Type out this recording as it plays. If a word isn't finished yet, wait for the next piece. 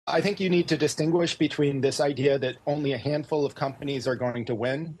I think you need to distinguish between this idea that only a handful of companies are going to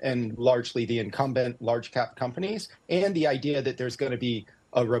win, and largely the incumbent large cap companies, and the idea that there's going to be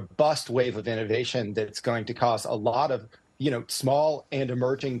a robust wave of innovation that's going to cause a lot of small and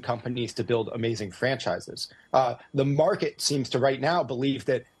emerging companies to build amazing franchises. The market seems to right now believe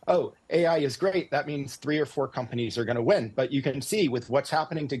that, oh, AI is great. That means 3 or 4 companies are going to win. But you can see with what's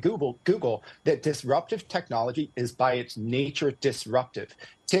happening to Google that disruptive technology is by its nature disruptive.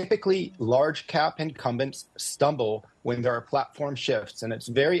 Typically, large cap incumbents stumble when there are platform shifts. And it's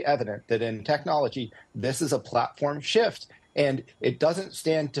very evident that in technology, this is a platform shift. And it doesn't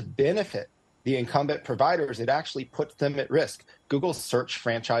stand to benefit the incumbent providers. It actually puts them at risk. Google's search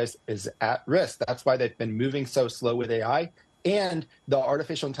franchise is at risk. That's why they've been moving so slow with AI. And the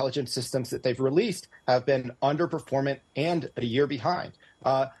artificial intelligence systems that they've released have been underperformant and a year behind.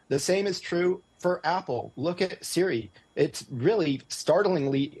 The same is true for Apple. Look at Siri. It's really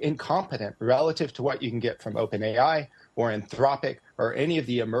startlingly incompetent relative to what you can get from OpenAI or Anthropic or any of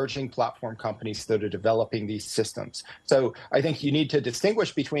the emerging platform companies that are developing these systems. So I think you need to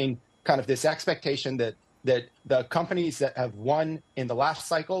distinguish between kind of this expectation that the companies that have won in the last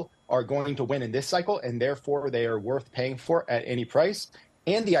cycle are going to win in this cycle, and therefore they are worth paying for at any price,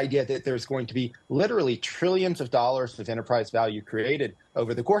 and the idea that there's going to be literally trillions of dollars of enterprise value created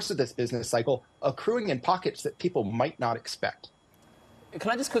over the course of this business cycle, accruing in pockets that people might not expect. Can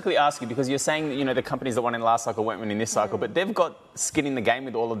I just quickly ask you, because you're saying, the companies that won in the last cycle won't win in this cycle, but they've got skin in the game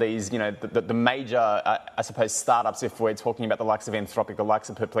with all of these, the major, I suppose, startups, if we're talking about the likes of Anthropic, the likes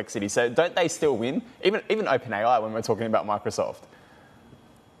of Perplexity. So don't they still win? Even OpenAI when we're talking about Microsoft.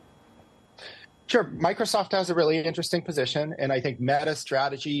 Sure. Microsoft has a really interesting position, and I think Meta's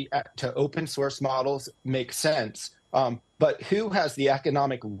strategy to open source models makes sense. But who has the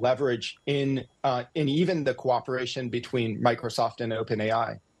economic leverage in even the cooperation between Microsoft and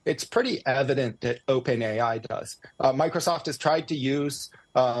OpenAI? It's pretty evident that OpenAI does. Microsoft has tried to use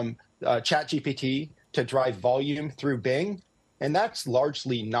ChatGPT to drive volume through Bing, and that's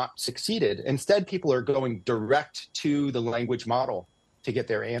largely not succeeded. Instead, people are going direct to the language model to get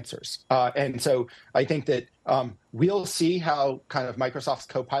their answers. And so I think that we'll see how kind of Microsoft's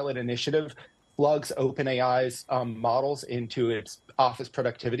Copilot initiative plugs OpenAI's models into its Office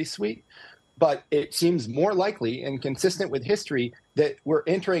productivity suite. But it seems more likely and consistent with history that we're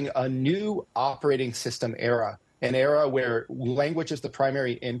entering a new operating system era, an era where language is the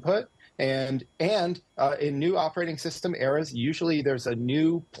primary input. And in new operating system eras, usually there's a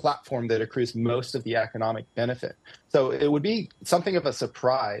new platform that accrues most of the economic benefit. So it would be something of a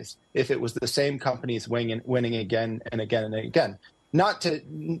surprise if it was the same companies winning again and again and again.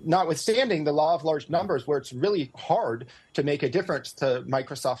 Notwithstanding the law of large numbers, where it's really hard to make a difference to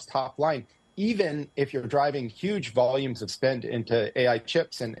Microsoft's top line, even if you're driving huge volumes of spend into AI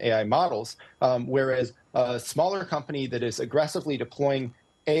chips and AI models, whereas a smaller company that is aggressively deploying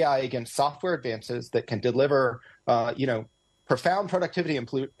AI against software advances that can deliver, profound productivity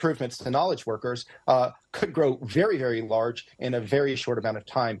improvements to knowledge workers could grow very, very large in a very short amount of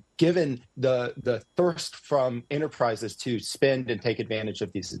time, given the thirst from enterprises to spend and take advantage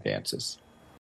of these advances.